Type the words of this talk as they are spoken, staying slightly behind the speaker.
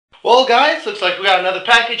Well, guys, looks like we got another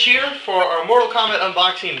package here for our Mortal Kombat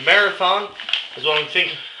unboxing marathon, is what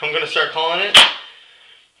I'm going to start calling it.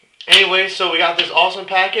 Anyway, so we got this awesome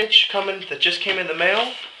package coming that just came in the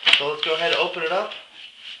mail. So let's go ahead and open it up,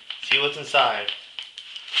 see what's inside.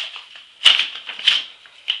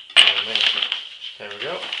 Oh man, there we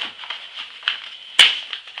go.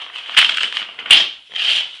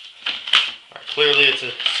 Alright, clearly it's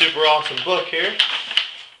a super awesome book here.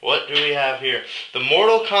 What do we have here? The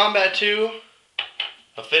Mortal Kombat 2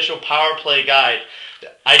 Official Power Play Guide.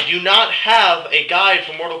 I do not have a guide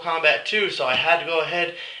for Mortal Kombat 2, so I had to go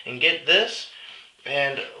ahead and get this.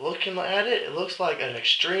 And looking at it, it looks like an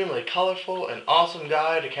extremely colorful and awesome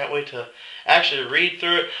guide. I can't wait to actually read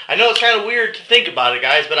through it. I know it's kind of weird to think about it,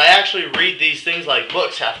 guys, but I actually read these things like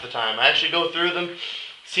books half the time. I actually go through them,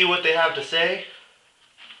 see what they have to say,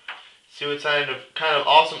 see what kind of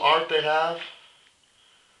awesome art they have.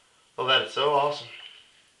 Oh, that is so awesome.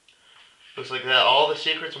 Looks like they have all the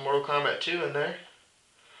secrets of Mortal Kombat 2 in there.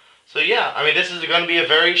 So yeah, I mean, this is going to be a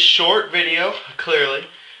very short video, clearly.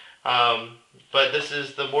 But this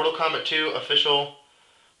is the Mortal Kombat 2 Official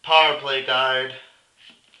Power Play Guide.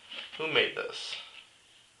 Who made this?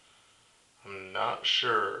 I'm not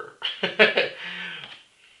sure.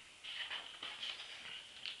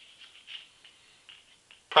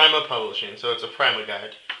 Prima Publishing, so it's a Prima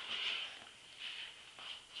guide.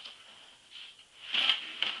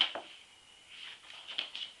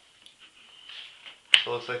 So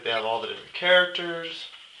it looks like they have all the different characters.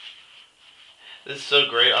 This is so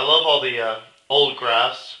great. I love all the old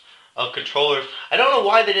graphs of controllers. I don't know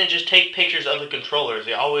why they didn't just take pictures of the controllers.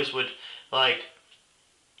 They always would, like,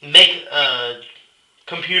 make a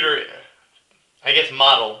computer, I guess,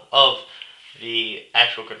 model of the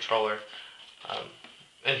actual controller.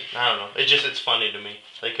 And I don't know. It's funny to me.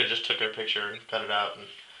 They could have just took a picture and cut it out, and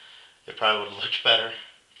it probably would have looked better.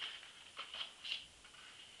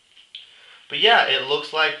 But yeah, it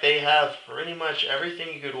looks like they have pretty much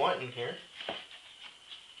everything you could want in here.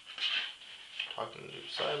 Talking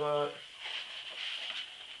to Cybot.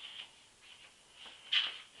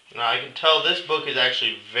 Now I can tell this book is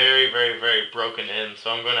actually very, very, very broken in,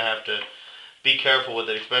 so I'm going to have to be careful with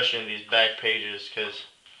it, especially in these back pages, because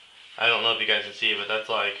I don't know if you guys can see it, but that's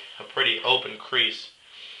like a pretty open crease.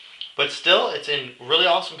 But still, it's in really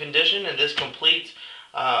awesome condition, and this completes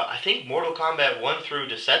I think Mortal Kombat 1 through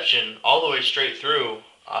Deception, all the way straight through,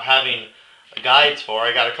 having guides for.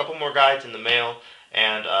 I got a couple more guides in the mail,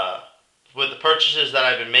 and with the purchases that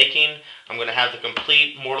I've been making, I'm going to have the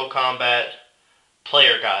complete Mortal Kombat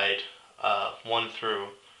player guide, 1 through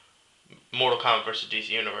Mortal Kombat vs. DC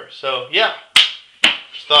Universe. So, yeah,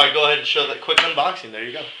 just thought I'd go ahead and show that quick unboxing. There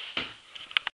you go.